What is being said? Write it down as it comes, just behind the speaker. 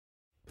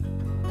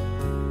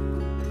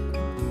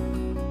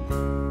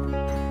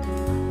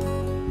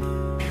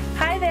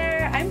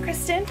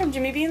Kristen from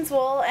Jimmy Bean's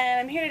Wool,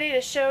 and I'm here today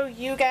to show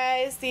you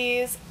guys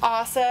these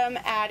awesome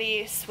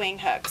Addi Swing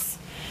Hooks.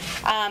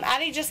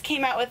 Addi just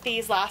came out with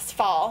these last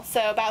fall,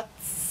 so about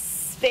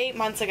 8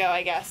 months ago,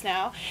 I guess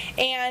now,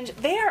 and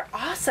they are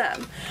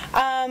awesome.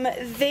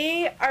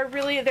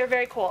 They're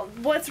very cool.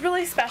 What's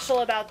really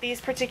special about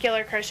these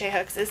particular crochet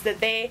hooks is that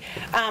they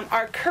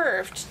are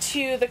curved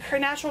to the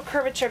natural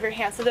curvature of your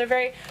hand, so they're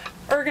very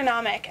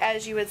ergonomic,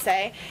 as you would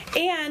say.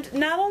 And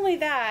not only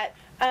that,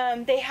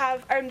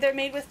 they're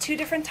made with 2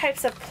 different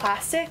types of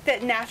plastic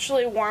that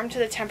naturally warm to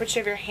the temperature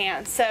of your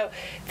hand. So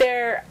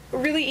they're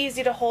really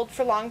easy to hold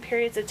for long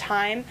periods of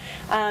time.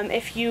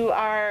 If you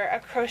are a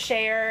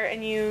crocheter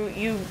and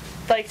you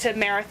like to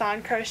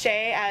marathon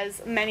crochet,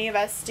 as many of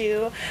us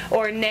do,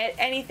 or knit,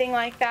 anything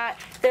like that,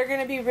 they're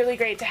going to be really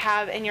great to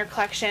have in your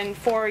collection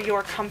for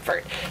your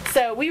comfort.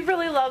 So we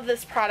really love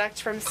this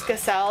product from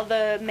Skacel,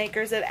 the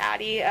makers of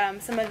Addi,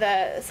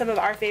 some of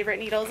our favorite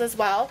needles as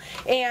well.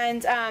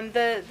 And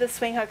the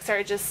swing hooks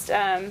are just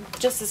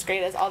as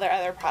great as all their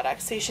other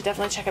products, so you should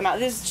definitely check them out.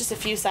 There's just a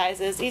few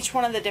sizes. Each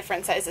one of the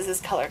different sizes is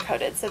color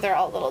coded, so they're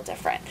all a little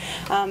different.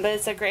 But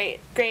it's a great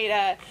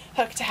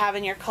hook to have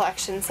in your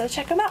collection, so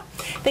check them out.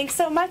 Thanks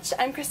so much.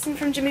 I'm Kristen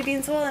from Jimmy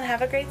Bean's Wool, and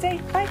have a great day.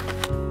 Bye.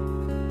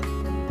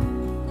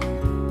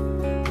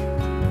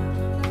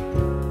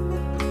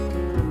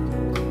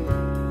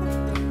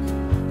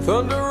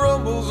 Thunder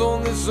rumbles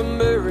on this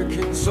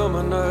American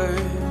summer night.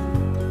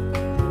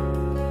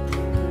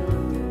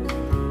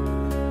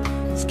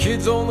 There's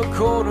kids on the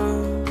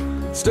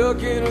corner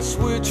stuck in a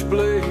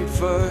switchblade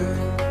fight,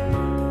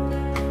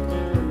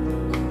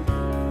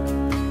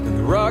 and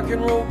the rock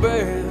and roll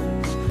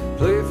bands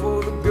play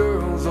for the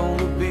girls on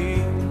the beach.